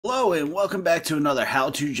Hello and welcome back to another How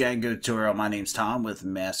To Django tutorial. My name's Tom with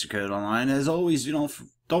MasterCode Online. As always,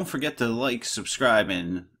 don't forget to like, subscribe,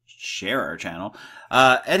 and share our channel.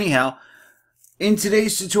 Anyhow, in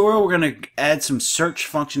today's tutorial, we're going to add some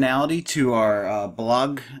search functionality to our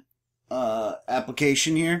blog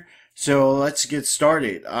application here. So let's get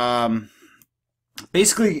started.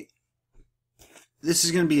 Basically, this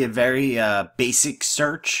is going to be a very basic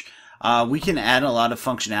search. We can add a lot of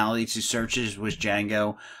functionality to searches with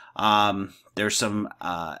Django. There's some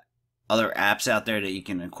other apps out there that you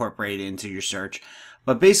can incorporate into your search.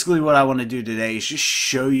 But basically what I want to do today is just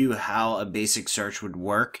show you how a basic search would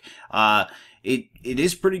work. It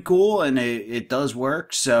is pretty cool and it does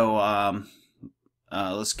work. So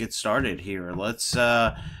let's get started here. Let's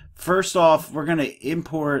first off, we're going to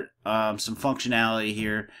import some functionality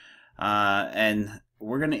here. And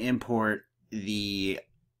we're going to import the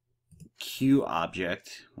Q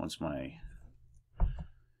object once my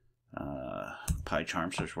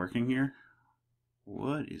PyCharm starts working here.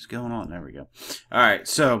 What is going on? There we go. Alright,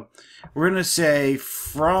 so we're going to say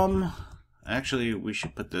from, actually we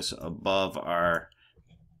should put this above our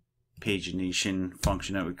pagination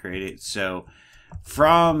function that we created. So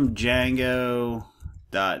from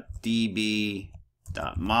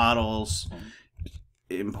Django.db.models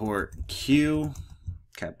import Q,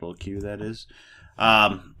 capital Q that is.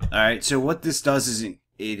 Alright, so what this does is it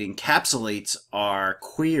encapsulates our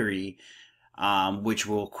query, which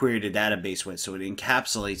we'll query the database with. So it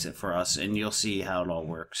encapsulates it for us, and you'll see how it all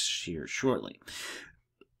works here shortly.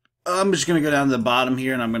 I'm just going to go down to the bottom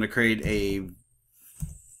here, and I'm going to create a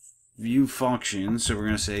view function. So we're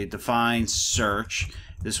going to say define search.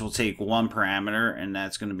 This will take one parameter, and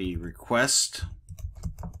that's going to be request.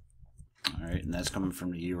 Alright, and that's coming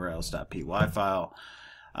from the urls.py file.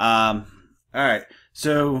 Alright,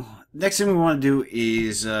 so next thing we want to do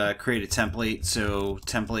is create a template. So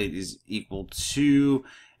template is equal to,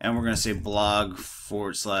 and we're going to say blog /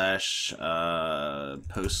 post list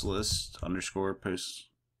underscore post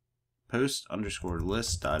underscore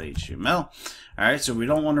list.html. Alright, so we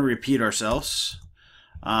don't want to repeat ourselves.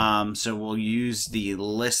 So we'll use the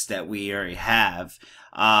list that we already have.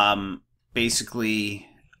 Basically,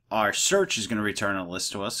 our search is going to return a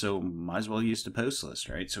list to us, so might as well use the post list,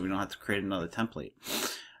 right? So we don't have to create another template.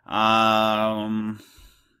 And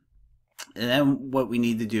then what we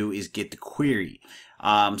need to do is get the query.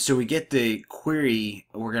 So we get the query,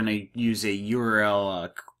 we're going to use a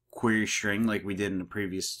URL query string like we did in the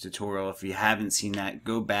previous tutorial. If you haven't seen that,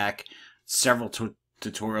 go back several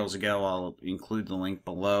tutorials ago. I'll include the link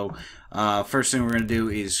below. First thing we're going to do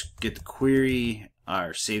is get the query,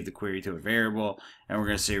 or save the query to a variable, and we're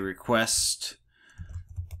going to say request.get,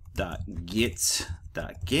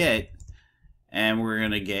 and we're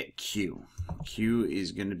going to get Q. Q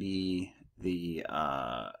is going to be the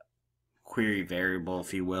query variable,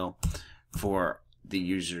 if you will, for the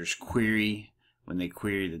user's query when they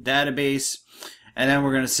query the database. And then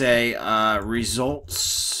we're going to say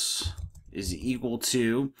results is equal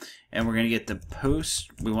to, and we're going to get the post.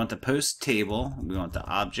 We want the post table, we want the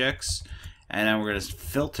objects, and then we're going to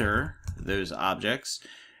filter those objects,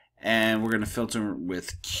 and we're going to filter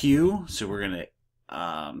with Q. So we're going to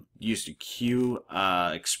use the Q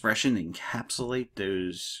expression to encapsulate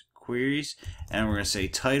those queries, and we're going to say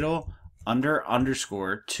title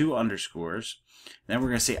underscore two underscores. Then we're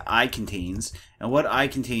going to say icontains, and what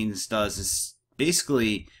icontains does is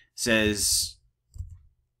basically says,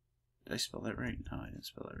 did I spell that right? No, I didn't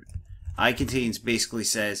spell that right. Icontains basically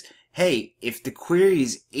says, hey, if the query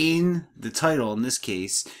is in the title, in this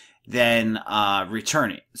case, then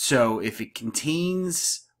return it. So if it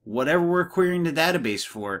contains whatever we're querying the database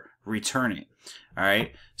for, return it.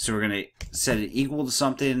 Alright, so we're going to set it equal to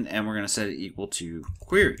something, and we're going to set it equal to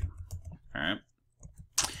query. Alright.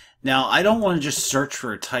 Now, I don't want to just search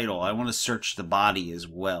for a title. I want to search the body as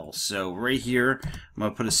well. So right here, I'm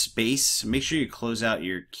going to put a space. Make sure you close out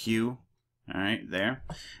your Q. Alright, there.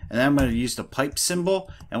 And then I'm going to use the pipe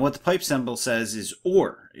symbol. And what the pipe symbol says is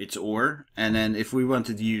OR. It's OR. And then if we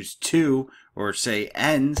wanted to use to, or say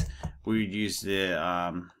end, we would use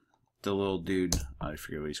the little dude. I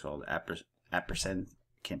forget what he's called. Appercent.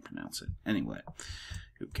 Can't pronounce it. Anyway,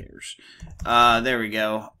 who cares? There we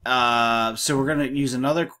go. So we're going to use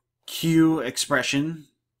another Q expression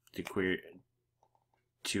to query,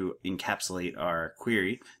 to encapsulate our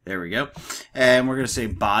query. There we go. And we're going to say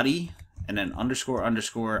body, and then underscore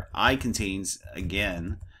underscore icontains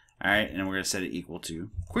again. Alright, and we're going to set it equal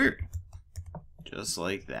to query. Just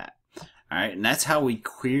like that. Alright, and that's how we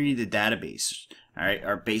query the database. Alright,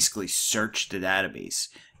 or basically search the database.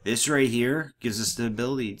 This right here gives us the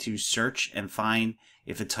ability to search and find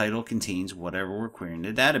if a title contains whatever we're querying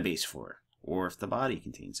the database for, or if the body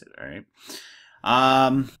contains it. All right.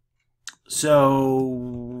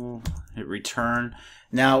 So hit return.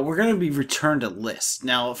 Now we're going to be returned a list.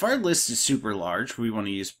 Now, if our list is super large, we want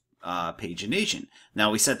to use pagination.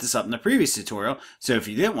 Now we set this up in the previous tutorial, so if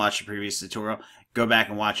you didn't watch the previous tutorial, go back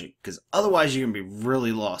and watch it, because otherwise you're going to be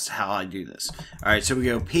really lost how I do this. Alright, so we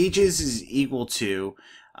go pages is equal to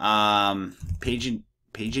pagination,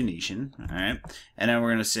 alright, and then we're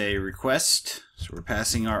going to say request, so we're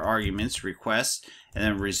passing our arguments, request, and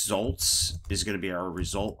then results is going to be our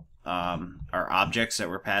result, our objects that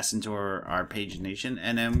we're passing to our pagination,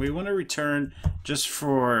 and then we want to return, just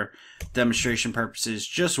for demonstration purposes,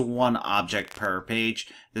 just one object per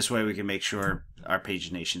page. This way we can make sure our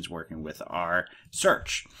pagination is working with our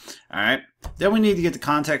search. Alright, then we need to get the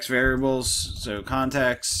context variables, so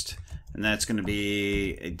context, and that's going to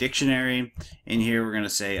be a dictionary. In here we're going to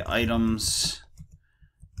say items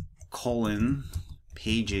colon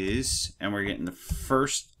pages, and we're getting the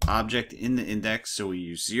first object in the index, so we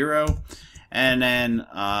use 0, and then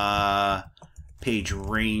page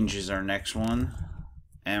range is our next one,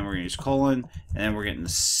 and we're going to use colon, and then we're getting the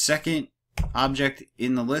second object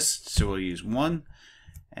in the list, so we'll use 1,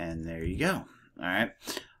 and there you go. Alright,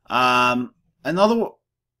 no,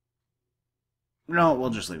 we'll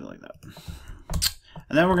just leave it like that.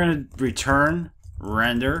 And then we're going to return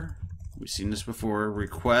render. We've seen this before,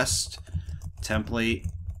 request, template,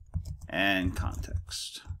 and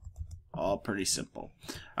context. All pretty simple.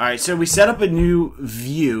 Alright, so we set up a new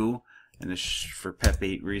view, and this, for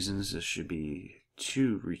PEP8 reasons, this should be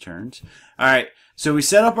 2 returns. Alright, so we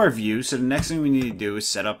set up our view, so the next thing we need to do is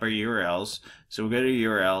set up our URLs. So we'll go to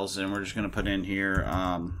URLs, and we're just going to put in here,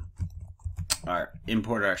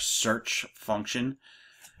 import our search function,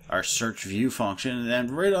 our search view function, and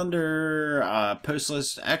then right under post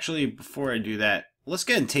list, actually before I do that, let's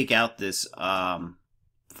go ahead and take out this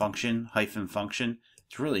function, hyphen function.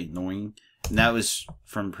 It's really annoying. And that was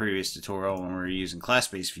from previous tutorial when we were using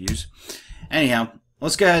class-based views. Anyhow,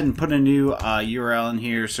 let's go ahead and put a new URL in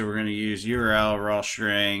here. So we're going to use URL raw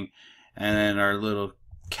string, and then our little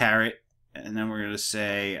caret, and then we're going to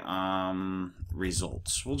say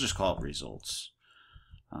results. We'll just call it results.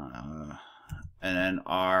 And then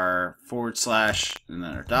our /, and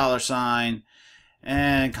then our $,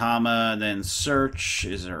 and comma, then search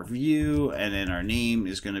is our view, and then our name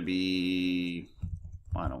is going to be,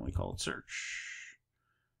 why don't we call it search?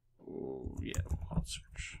 Oh, yeah, we'll call it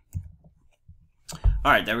search.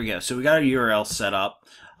 Alright, there we go. So we got our URL set up.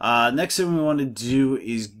 Next thing we want to do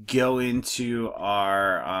is go into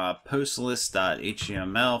our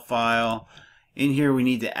postlist.html file. In here we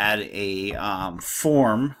need to add a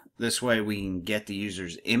form. This way we can get the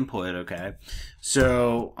user's input, okay?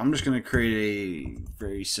 So I'm just going to create a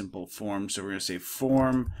very simple form. So we're going to say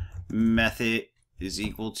form method is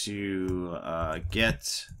equal to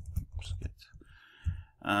get,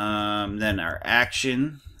 then our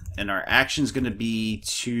action, and our action is going to be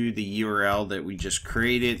to the URL that we just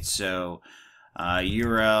created. So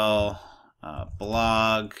URL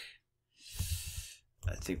blog,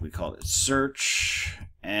 I think we called it search,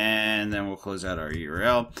 and then we'll close out our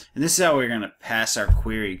URL. And this is how we're going to pass our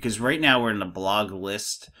query, because right now we're in the blog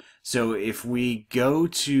list. So if we go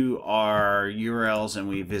to our URLs and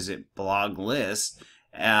we visit blog list,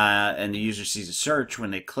 and the user sees a search,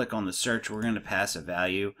 when they click on the search, we're going to pass a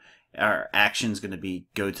value. Our action is going to be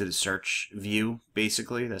go to the search view,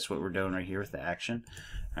 basically. That's what we're doing right here with the action.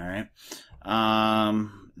 All right.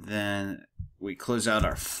 Then we close out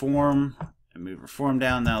our form and move our form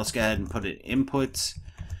down. Now let's go ahead and put it input,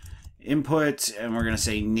 and we're going to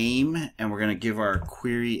say name, and we're going to give our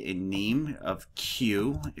query a name of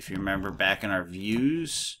Q. If you remember back in our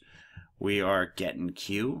views, we are getting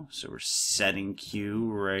Q, so we're setting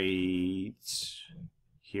Q right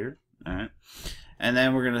here. All right, and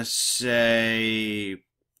then we're going to say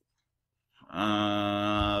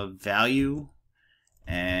value,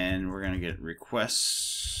 and we're going to get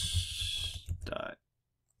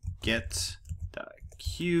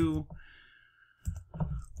request.get.q,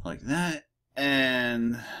 like that,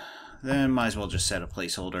 and then might as well just set a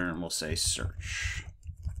placeholder, and we'll say search.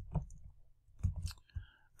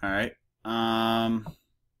 All right.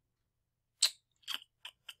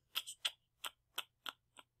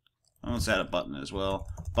 Let's add a button as well.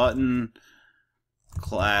 Button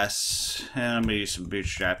class, and I'm gonna use some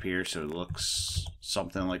Bootstrap here so it looks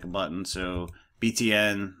something like a button. So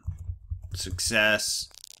btn success,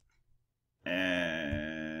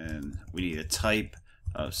 and we need a type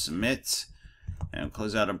of submit, and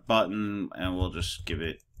close out a button, and we'll just give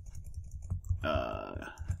it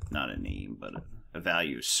not a name but a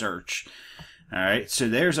value search. Alright, so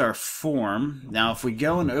there's our form. Now if we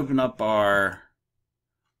go and open up our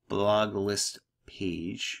blog list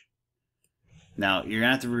page, now you're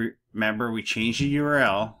going to have to remember we changed the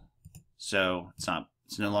URL, so it's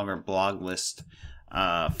no longer blog list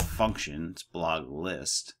function, it's blog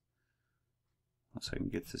list. So I can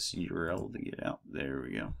get this URL to get out. There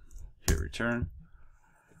we go. Hit return.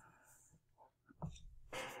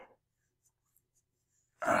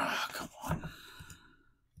 Ah, come on.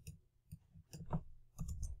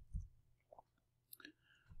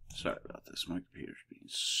 Sorry about this. My computer's being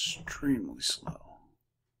extremely slow.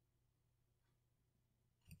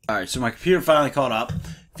 Alright, so my computer finally caught up.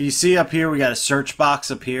 If you see up here, we got a search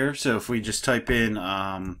box up here. So if we just type in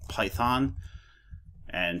Python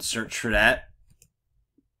and search for that,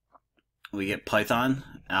 we get Python.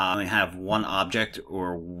 We have one object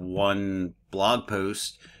or one blog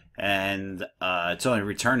post, and it's only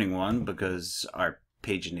returning one because our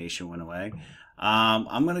pagination went away.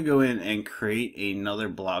 I'm going to go in and create another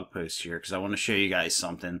blog post here because I want to show you guys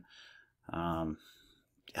something. God,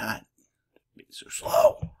 it's so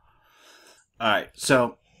slow. Alright,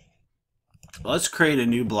 so let's create a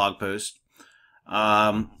new blog post.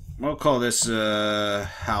 We'll call this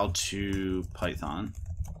How to Python.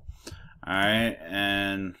 Alright,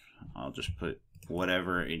 and I'll just put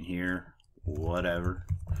whatever in here. Whatever.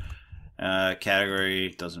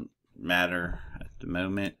 Category doesn't matter at the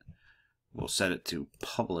moment. We'll set it to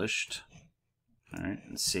published. Alright,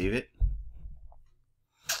 and save it.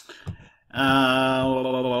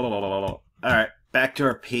 Alright, back to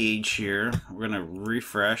our page here. We're going to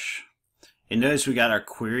refresh. And notice we got our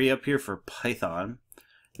query up here for Python.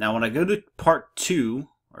 Now when I go to part 2,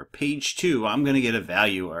 or page 2, I'm going to get a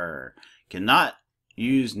value error. Cannot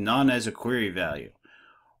use none as a query value.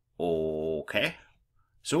 Okay.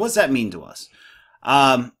 So what's that mean to us?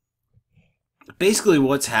 Basically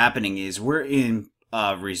what's happening is we're in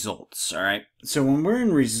results, alright? So when we're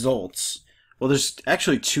in results, well, there's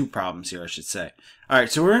actually two problems here, I should say. Alright,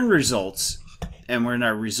 so we're in results, and we're in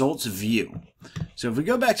our results view. So if we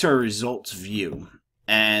go back to our results view,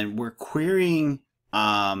 and we're querying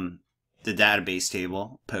the database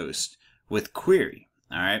table post with query,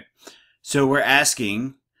 alright? So we're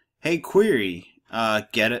asking, hey query,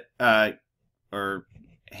 get it, or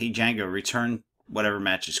hey Django, return whatever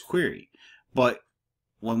matches query. But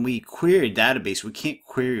when we query a database, we can't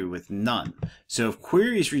query with none. So if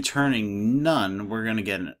query is returning none, we're going to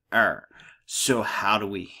get an error. So how do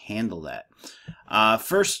we handle that?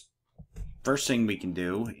 First thing we can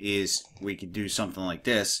do is we could do something like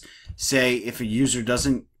this. Say if a user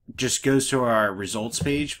doesn't just goes to our results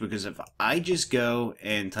page, because if I just go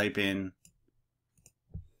and type in,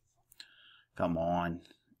 come on,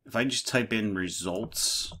 if I just type in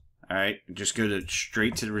results, alright, just go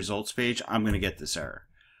straight to the results page, I'm going to get this error.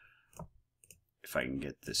 If I can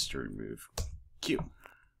get this to remove Q.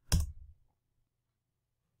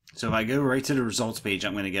 So if I go right to the results page,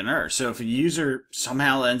 I'm going to get an error. So if a user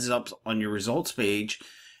somehow ends up on your results page,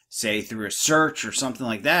 say through a search or something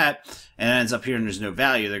like that, and ends up here and there's no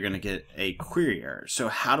value, they're going to get a query error. So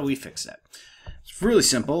how do we fix that? It's really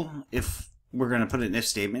simple. If we're going to put an if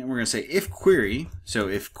statement, we're going to say if query, so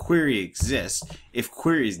if query exists, if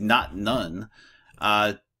query is not none,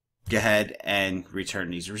 go ahead and return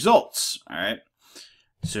these results. All right.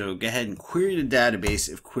 So go ahead and query the database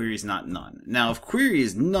if query is not none. Now, if query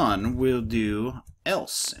is none, we'll do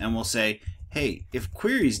else, and we'll say, hey, if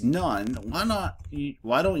query is none, why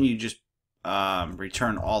don't you just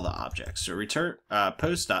return all the objects? So return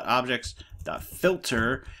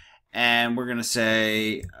post.objects.filter, and we're gonna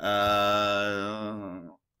say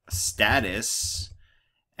status,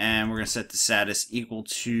 and we're gonna set the status equal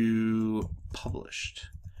to published.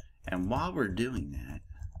 And while we're doing that,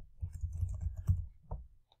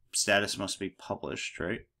 status must be published,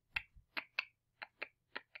 right?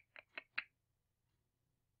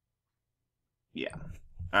 Yeah.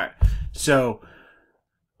 Alright. So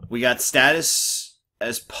we got status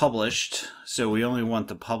as published. So we only want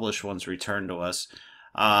the published ones returned to us.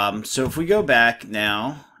 So if we go back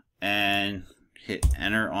now and hit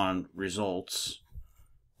enter on results,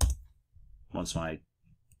 once my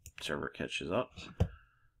server catches up,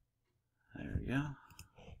 there we go.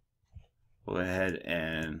 Go ahead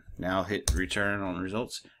and now hit return on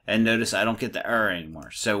results, and notice I don't get the error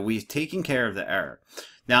anymore. So we've taken care of the error.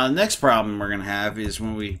 Now the next problem we're going to have is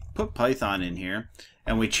when we put Python in here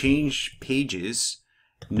and we change pages,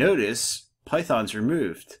 notice Python's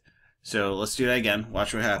removed. So let's do that again.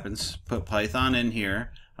 Watch what happens. Put Python in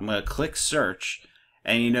here. I'm going to click search,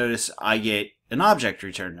 and you notice I get an object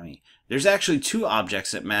returned to me. There's actually two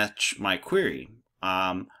objects that match my query.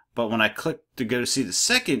 But when I click to go to see the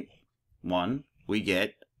second one, we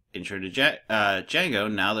get intro to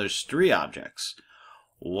Django. Now there's 3 objects.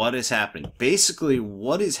 What is happening? Basically,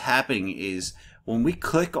 what is happening is when we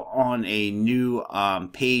click on a new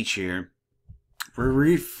page here, we're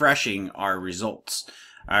refreshing our results.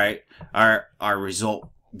 All right, our result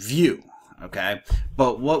view. Okay,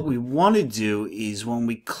 but what we want to do is when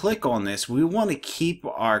we click on this, we want to keep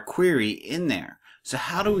our query in there. So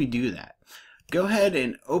how do we do that? Go ahead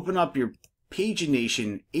and open up your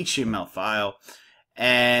pagination HTML file,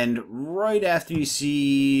 and right after you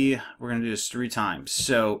see, we're going to do this 3 times.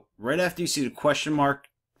 So right after you see the question mark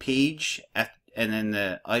page and then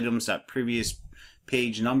the items.previous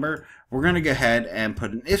page number, we're going to go ahead and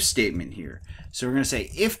put an if statement here. So we're going to say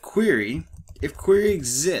if query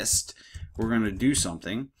exists, we're going to do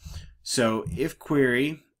something. So if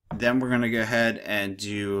query, then we're going to go ahead and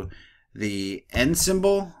do the end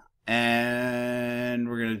symbol, and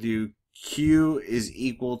we're going to do Q is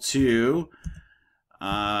equal to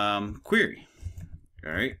query.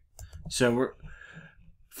 All right. So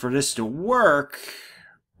for this to work,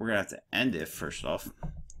 we're gonna have to end if first off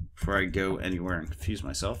before I go anywhere and confuse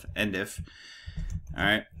myself. End if. All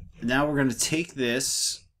right. Now we're gonna take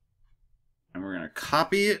this and we're gonna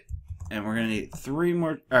copy it, and we're gonna need 2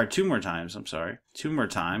 more times. I'm sorry, 2 more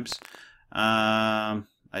times. I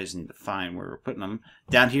just need to find where we're putting them.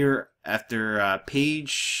 Down here after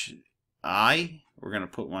page I, we're gonna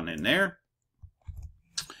put one in there.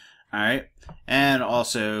 Alright, and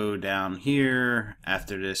also down here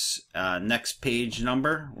after this next page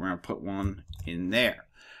number, we're going to put one in there.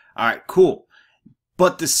 Alright, cool.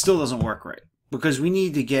 But this still doesn't work right because we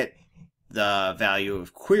need to get the value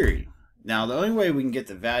of query. Now, the only way we can get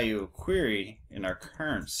the value of query in our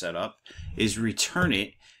current setup is return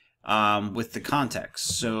it with the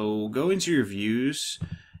context. So go into your views,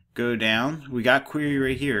 go down. We got query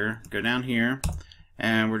right here. Go down here,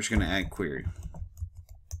 and we're just going to add query.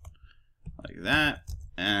 Like that,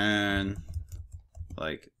 and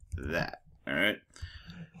like that. Alright.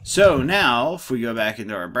 So now, if we go back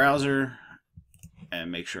into our browser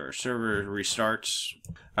and make sure our server restarts.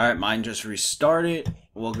 Alright, mine just restarted.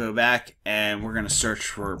 We'll go back and we're going to search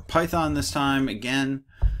for Python this time again.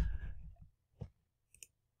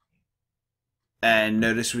 And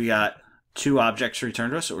notice we got 2 objects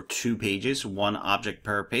returned to us, or 2 pages, 1 object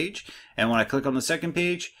per page. And when I click on the second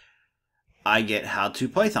page, I get how to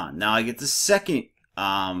Python. Now I get the second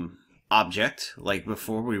object, like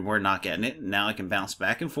before we were not getting it. Now I can bounce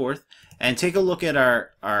back and forth and take a look at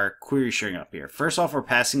our query string up here. First off, we're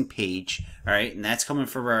passing page, all right, and that's coming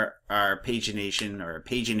from our pagination or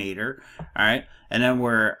paginator, all right, and then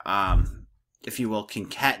we're if you will,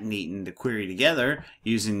 concatenating the query together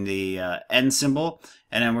using the end symbol,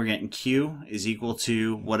 and then we're getting Q is equal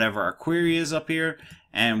to whatever our query is up here,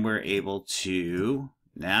 and we're able to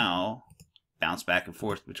now bounce back and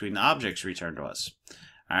forth between the objects returned to us.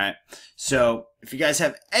 Alright, so if you guys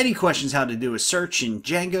have any questions how to do a search in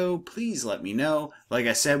Django, please let me know. Like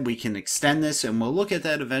I said, we can extend this and we'll look at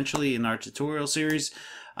that eventually in our tutorial series.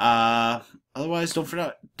 Otherwise,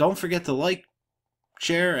 don't forget to like,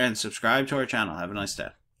 share, and subscribe to our channel. Have a nice day.